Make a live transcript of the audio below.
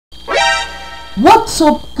What's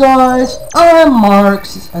up guys, I'm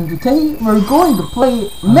Marx and today we're going to play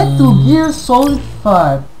Metal Gear Solid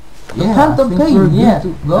 5. The Phantom Pain,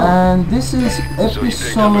 and this is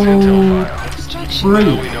episode 3.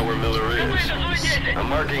 We know where Miller is. I'm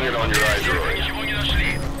marking it on your iDroid.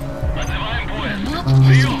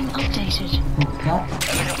 Take that.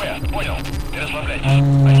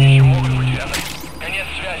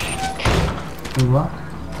 Wait, what?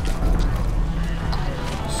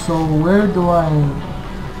 So where do I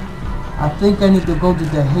think I need to go to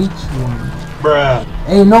the H one. Bruh.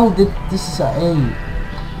 Hey, no, this is a A.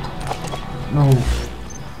 No.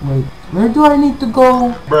 Wait. Where do I need to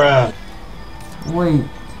go? Bruh. Wait.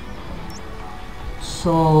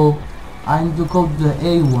 So I need to go to the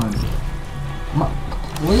A one.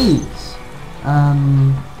 Please.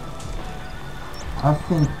 I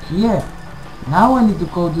think, yeah. Now I need to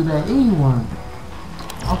go to the A one.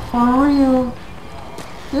 Oh, for real?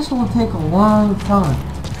 This will take a long time.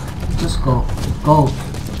 Just go. Go.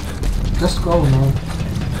 Just go, man.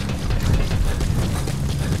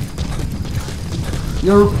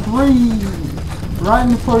 You're free!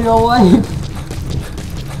 Run for your life!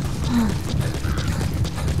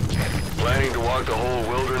 Planning to walk the whole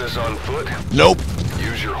wilderness on foot? Nope.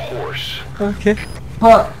 Use your horse. Okay.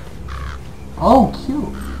 But... oh,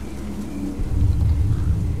 cute.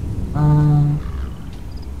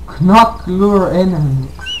 Knock lure enemy.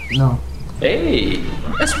 No. Hey,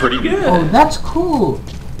 that's pretty good. Oh, that's cool.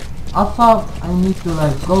 I thought I need to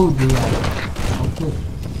like go do that. Okay.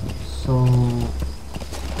 So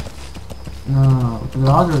no, to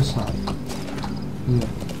the other side. Yeah.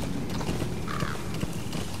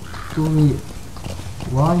 Do we?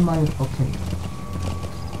 Why am I? Okay.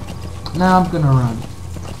 Now I'm gonna run.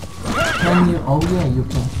 Can you? Oh yeah, you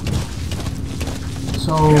can.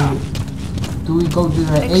 So do we go to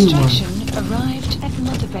the A Extraction one? arrived at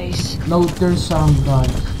Mother Base. No, there's some guys.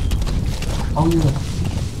 Oh yeah.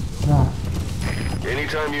 Yeah.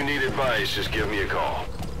 Anytime you need advice, just give me a call.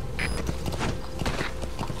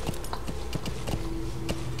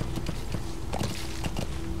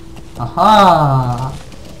 Aha!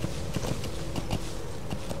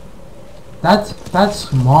 That's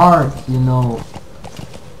smart, you know.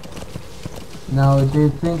 Now they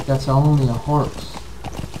think that's only a horse.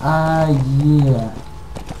 Yeah.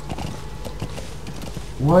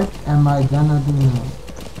 What am I gonna do now?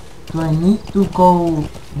 Do I need to go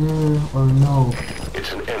there or no?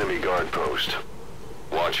 It's an enemy guard post.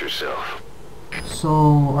 Watch yourself.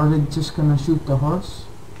 So are they just gonna shoot the horse?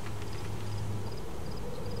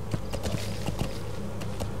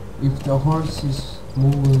 If the horse is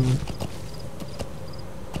moving,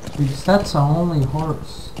 because that's our only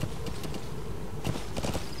horse.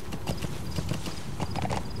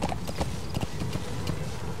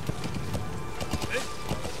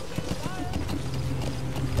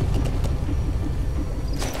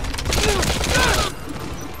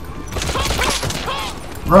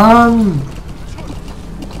 Run!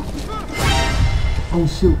 Oh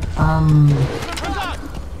shoot,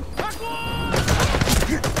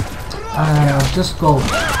 just go.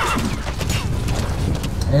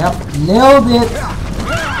 Yep, nailed it!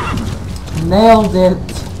 Nailed it!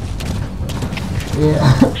 Yeah.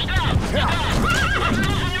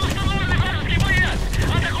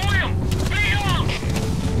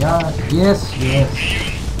 Yeah, yes, yes.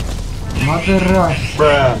 Mother rush.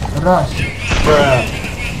 Bruh. Rush. Bruh.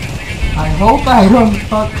 I hope I don't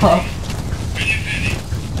fuck up.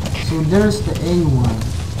 So there's the A1.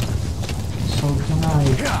 So can I...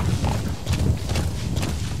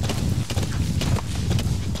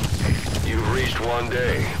 You've reached one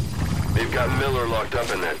day. They've got Miller locked up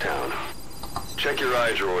in that town. Check your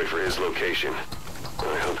iDroid for his location.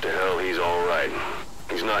 I hope to hell he's alright.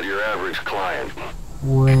 He's not your average client.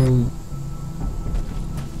 Wait.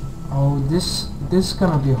 Oh, this is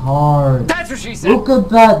gonna be hard. That's what she said. Look at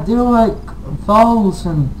that. They're like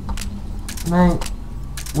 1,000. Man,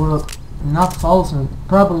 well, not 1,000.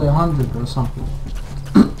 Probably 100 or something.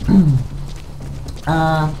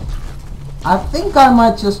 I think I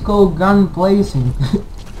might just go gun blazing.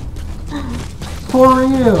 For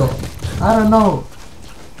real. I don't know.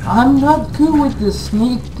 I'm not good with the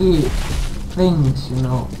sneaky things, you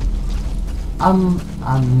know. I'm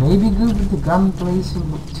maybe good with the gun blazing,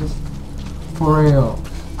 but just for real.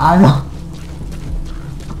 I know.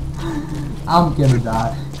 I'm gonna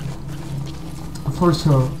die. For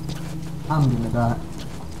sure. I'm gonna die.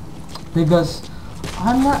 Because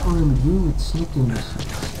I'm not really good with sneaking missions.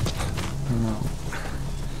 You know.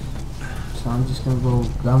 So I'm just gonna go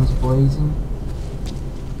guns blazing.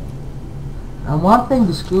 And one thing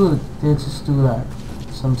is good, they just do like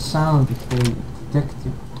some sound if they detect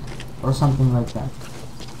you. or something like that.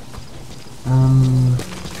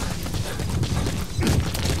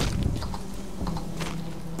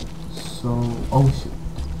 So, oh shit.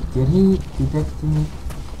 Did he detect me?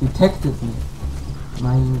 Detected me.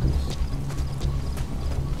 My English.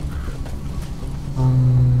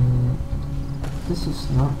 This is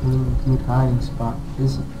not really a good hiding spot,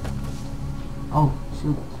 is it? Oh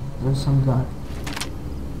shoot, there's some guy.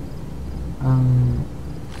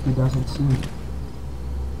 He doesn't see me.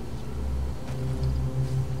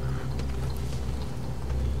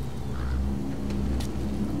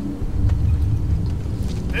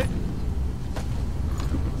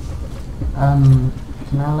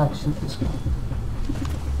 Can I like shoot this guy?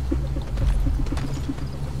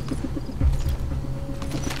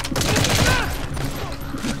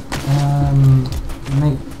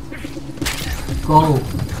 Mate, go.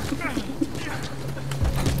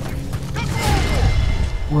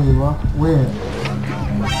 Wait, what? Where?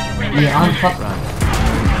 Yeah, I'm fucking.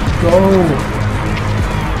 Go.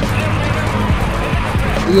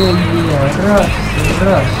 Yeah,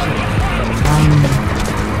 rush.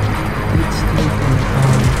 It's taking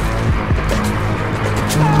time.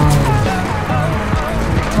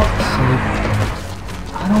 For fuck's sake.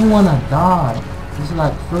 I don't wanna die. This is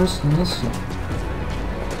like first mission.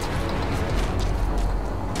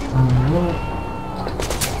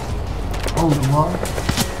 Oh, what?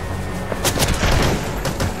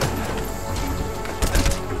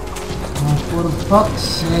 Oh, for fuck's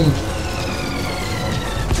sake.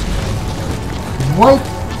 What?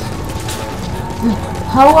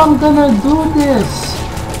 How I'm gonna do this?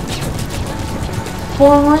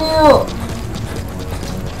 For real?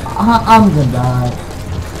 I'm gonna die.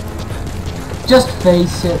 Just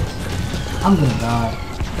face it. I'm gonna die.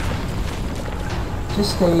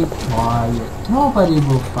 Just stay quiet. Nobody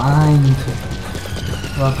will find you.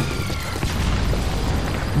 Fuck it.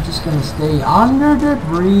 I'm just gonna stay under the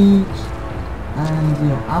bridge.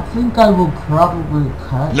 And I think I will probably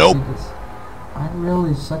cut. Nope. Because I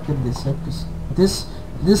really suck at this episode.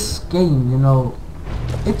 This game, you know,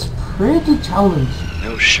 it's pretty challenging.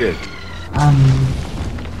 No shit. I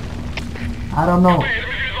don't know.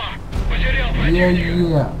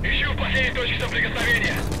 Yeah.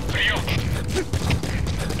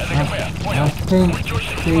 I think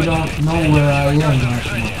they don't know where I am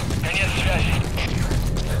right now.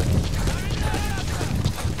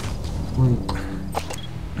 Wait.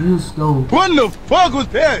 Use those. What the fuck was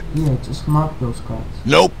that? Yeah, just mark those cards.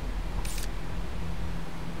 Nope.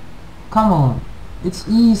 Come on. It's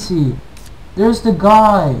easy. There's the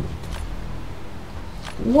guy.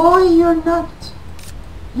 Why you're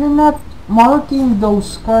not marking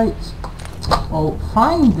those cards? Oh,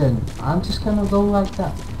 fine then. I'm just gonna go like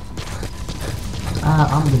that.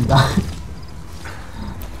 I'm gonna die.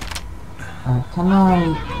 Can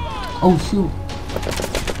I... Oh shoot.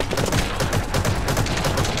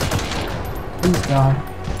 Please die.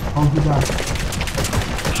 Oh, he died.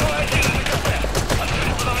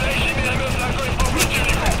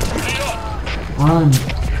 Run.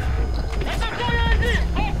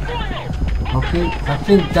 Okay, I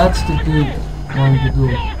think that's the good one to do.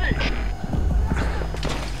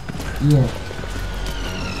 Yeah.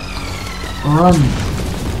 Run.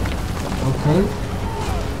 Okay.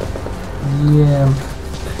 Yeah.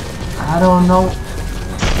 I don't know.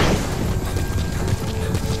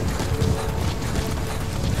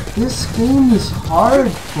 This game is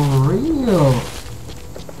hard for real.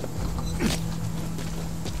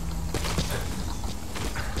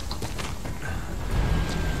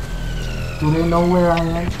 Do they know where I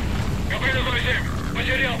am?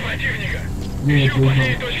 Yeah, they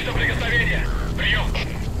know.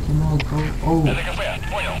 Can I go? Oh.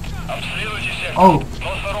 Oh.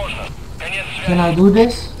 Can I do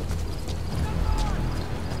this?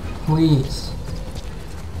 Please.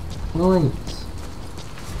 Please.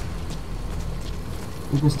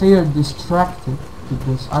 Because they are distracted.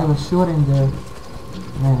 Because I was shooting there.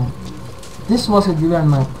 Man. This wasn't even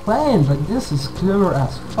my plan, but this is clever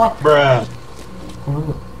as fuck. Bruh. For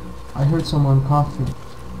real. I heard someone coughing.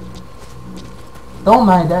 Don't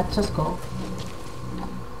mind that, just go.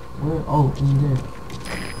 Where? Oh, in there.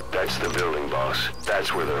 That's the building, boss.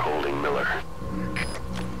 That's where they're holding Miller.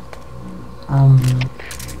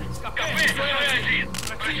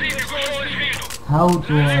 How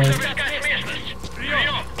do I...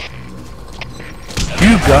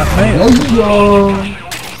 You got mail. There you go!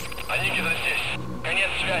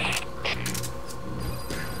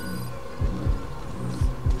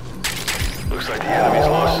 Looks like the enemy's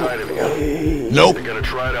lost sight of you. Nope. They're gonna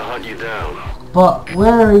try to hunt you down. But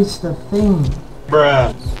where is the thing?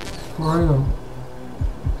 Bruh. For real.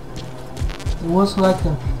 It was like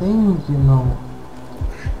a thing, you know.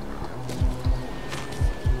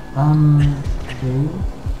 Okay.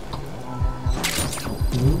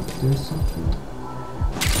 Okay, there's something.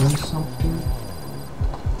 There's something.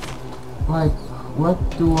 Like, what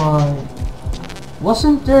do I...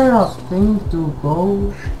 Wasn't there a thing to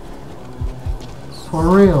go?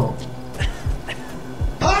 For real.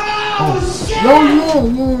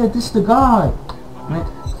 Oh, yeah, this is the guy. Man,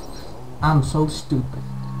 I'm so stupid.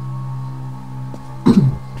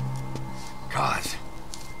 God.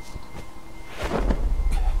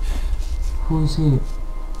 Who is he?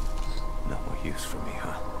 No more use for me,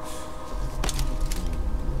 huh?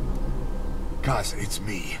 Gaza, it's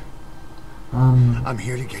me. I'm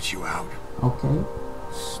here to get you out. Okay.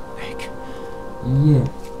 Snake. Yeah.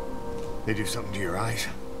 They do something to your eyes?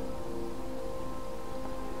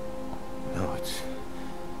 No, it's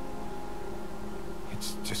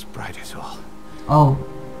just bright is all. Oh.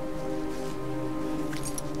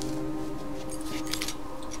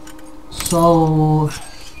 So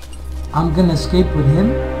I'm gonna escape with him?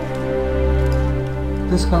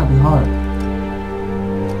 This is gonna be hard.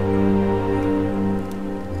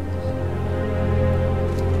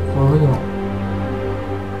 For real.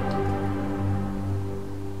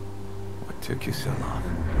 What took you so long?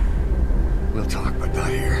 We'll talk, but not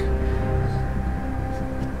here.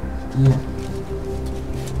 Yeah.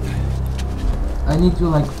 I need to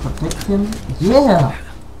like protect him. Yeah.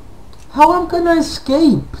 How I'm gonna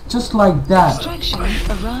escape just like that? Extraction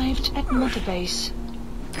arrived at Mother Base.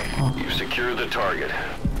 You secure the target.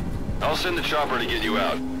 I'll send the chopper to get you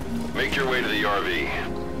out. Make your way to the RV.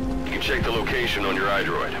 You can check the location on your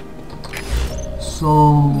iDroid.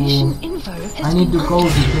 So Mission info has I need to been go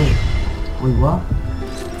updated. today. Wait, what?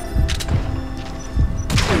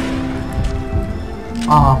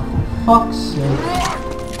 Ah, for fuck's sake.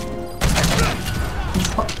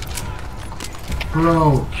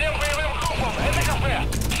 Bro.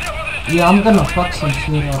 Yeah, I'm gonna fuck some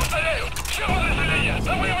shit up.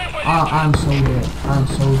 I'm so dead. I'm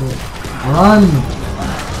so dead. Run!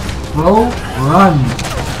 Bro, run!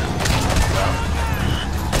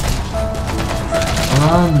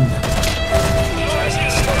 Run!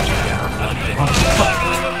 Oh,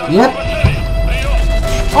 fuck. Yep!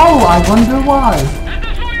 Oh, I wonder why!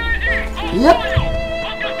 Yep!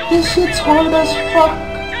 This shit's hard as fuck!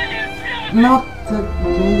 Not the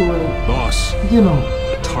gay way. Boss, You know.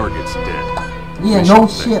 the target's dead. Yeah, no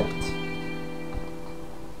shit.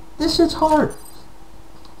 This shit's hard.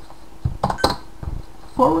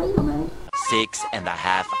 For real, man.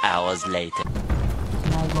 6.5 hours later.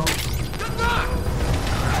 Can I go?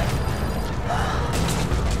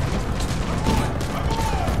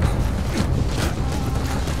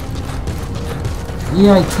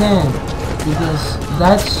 Yeah, I can. Because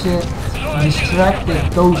that shit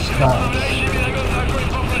distracted those guys.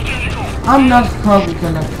 I'm not probably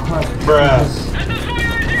gonna cut. Because,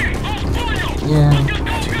 yeah.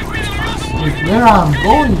 Wait, where I'm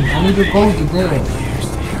going? I need to go to there.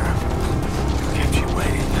 Yeah.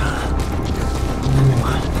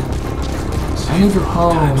 I need to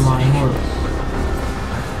call my horse.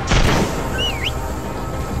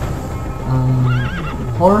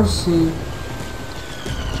 Horsey.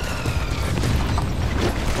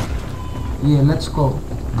 Yeah, let's go.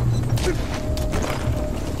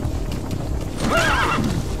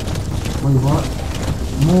 Wait, what?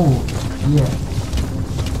 Move. Yeah.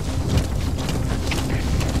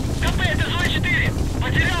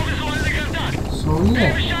 So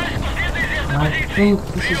yeah. I think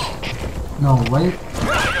this is... No, wait.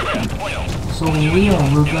 So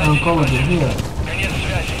we're gonna go to here.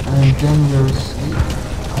 And then we're safe,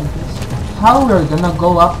 I guess. How we're gonna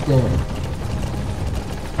go up there?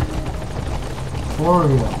 For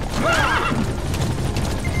real.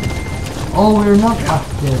 Oh, we're not up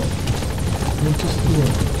there. We're just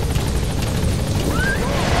here.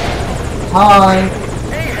 Hi.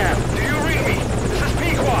 Ahab, do you read me? This is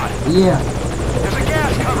Pequod. Yeah. There's a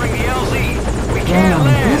gas covering the LZ. We Damn, can't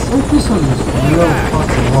land. this episode is real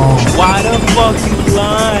fucking long. Why the fuck you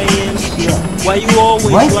lying? Yeah. Why you always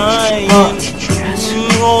What? lying? Uh,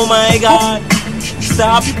 Oh my god.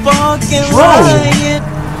 Stop fucking Bro. lying.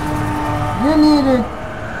 You needed...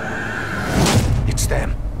 It's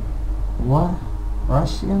them. What?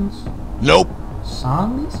 Russians? Nope.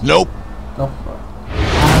 Zombies? Nope. The fuck?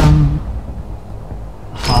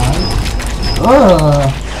 Hi?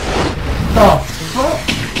 The fuck?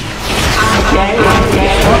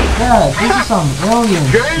 Fuck that, this is some alien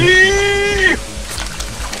shit.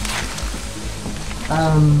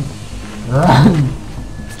 Run.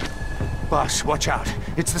 Boss, watch out.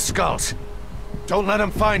 It's the skulls. Don't let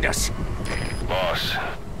them find us. Boss,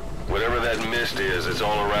 Whatever that mist is, it's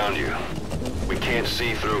all around you. We can't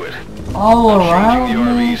see through it. All I'm around changing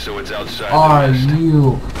the me? RV so it's outside Are the mist.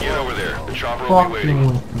 you Get over there. The chopper will be fucking waiting.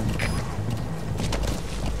 with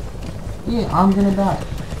me? Yeah, I'm gonna die.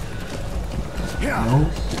 No.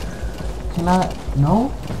 Can I?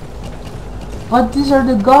 No? But these are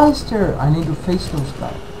the guys there. I need to face those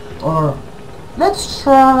guys. Or, let's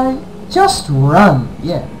try, just run.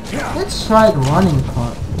 Yeah. Let's try the running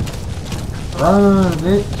part. Run,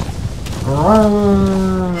 bitch.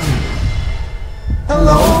 Run.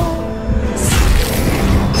 Hello?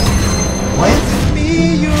 Wait.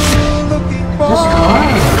 Just run.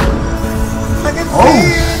 Oh,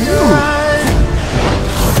 shoot.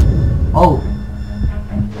 Oh.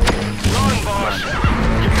 Run, boss.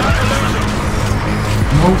 You gotta lose him.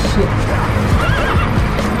 No shit.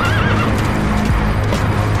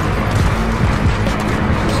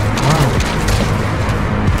 Run.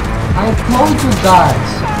 I told you guys.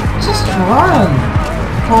 Just run.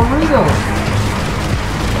 For real.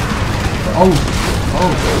 Oh.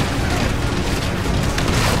 Oh.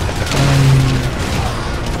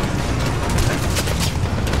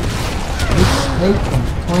 It's taken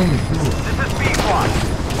 22. This is B-Quad.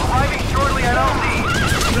 Arriving shortly at LZ.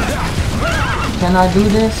 Can I do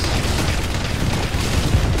this?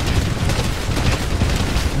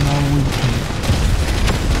 No, we can't.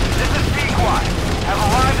 This is B-Quad. Have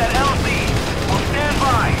arrived at LZ. We'll stand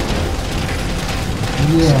by.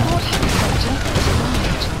 Yeah. Support helicopter has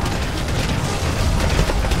arrived.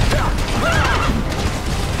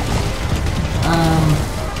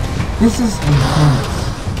 This is intense.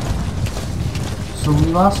 So we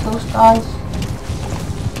lost those guys?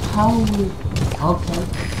 How we... Okay.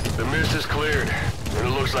 The mist is cleared, and it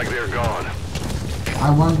looks like they're gone. I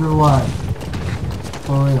wonder why.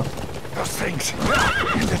 For real. Those things.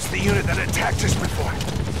 That's the unit that attacked us before.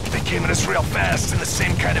 They came at us real fast in the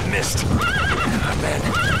same kind of mist. Oh, man,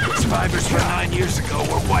 survivors from 9 years ago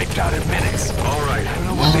were wiped out in minutes. All right. I don't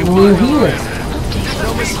know what they And we're want. here.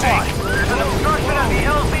 No mistake. There's an obstruction at the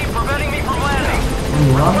LZ preventing me from landing. We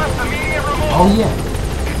run? Request immediate removal. Oh yeah.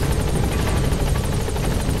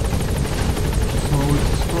 So we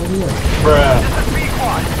just go here. Bruh. This is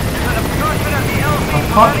B-Quad. There's an obstruction at the LZ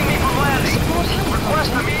preventing me from landing. Support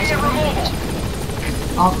Request helicopter has immediate removal.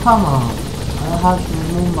 arrived. Oh come on. I have to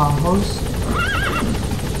remove my horse.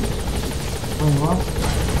 Wait, what?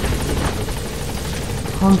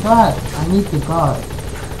 Come back. I need the guard.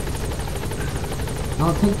 No,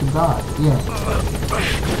 take the guard. Yeah.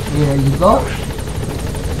 There you go.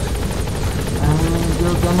 And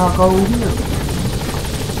you're gonna go here.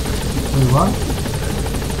 Wait, what?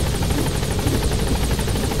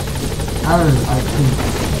 I think.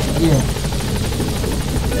 Yeah.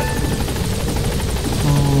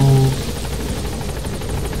 So...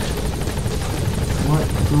 what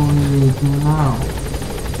do we do now?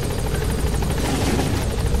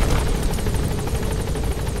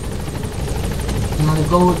 Can I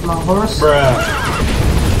go with my horse? Bruh.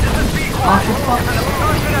 Oh, for fuck's sake.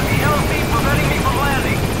 Obstruction at the LZ preventing me from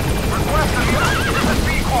landing. Request immediate. This is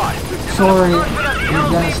B-Quad. Sorry, Obstruction at the we're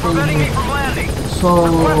LZ gonna stay preventing me here. from landing. So,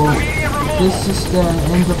 Request immediate removal. this is the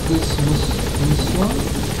end of this mission,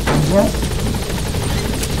 I guess.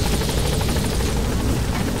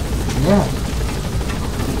 Yeah.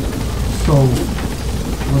 So,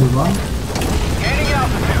 wait, what? Gaining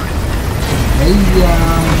altitude. Hey,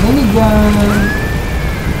 minigun!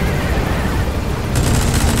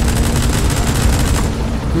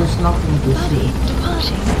 There's nothing to Buddy shoot.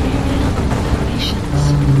 departing area of operations.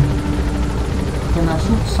 Can I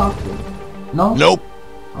shoot something? No? Nope.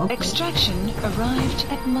 Okay. Extraction arrived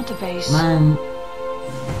at Mother Base. Man,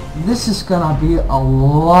 this is gonna be a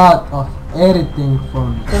lot of editing for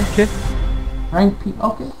me. Okay. Rank P.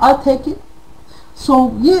 Okay, I'll take it.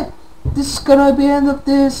 So yeah, this is gonna be the end of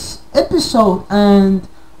this episode, and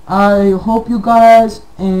I hope you guys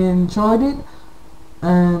enjoyed it.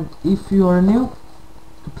 And if you are new,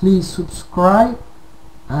 please subscribe,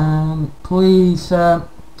 and please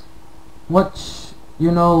watch.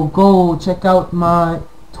 Go check out my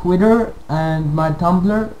Twitter and my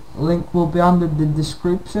Tumblr. Link will be under the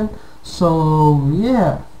description. So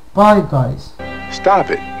yeah, bye guys. Stop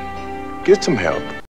it. Get some help.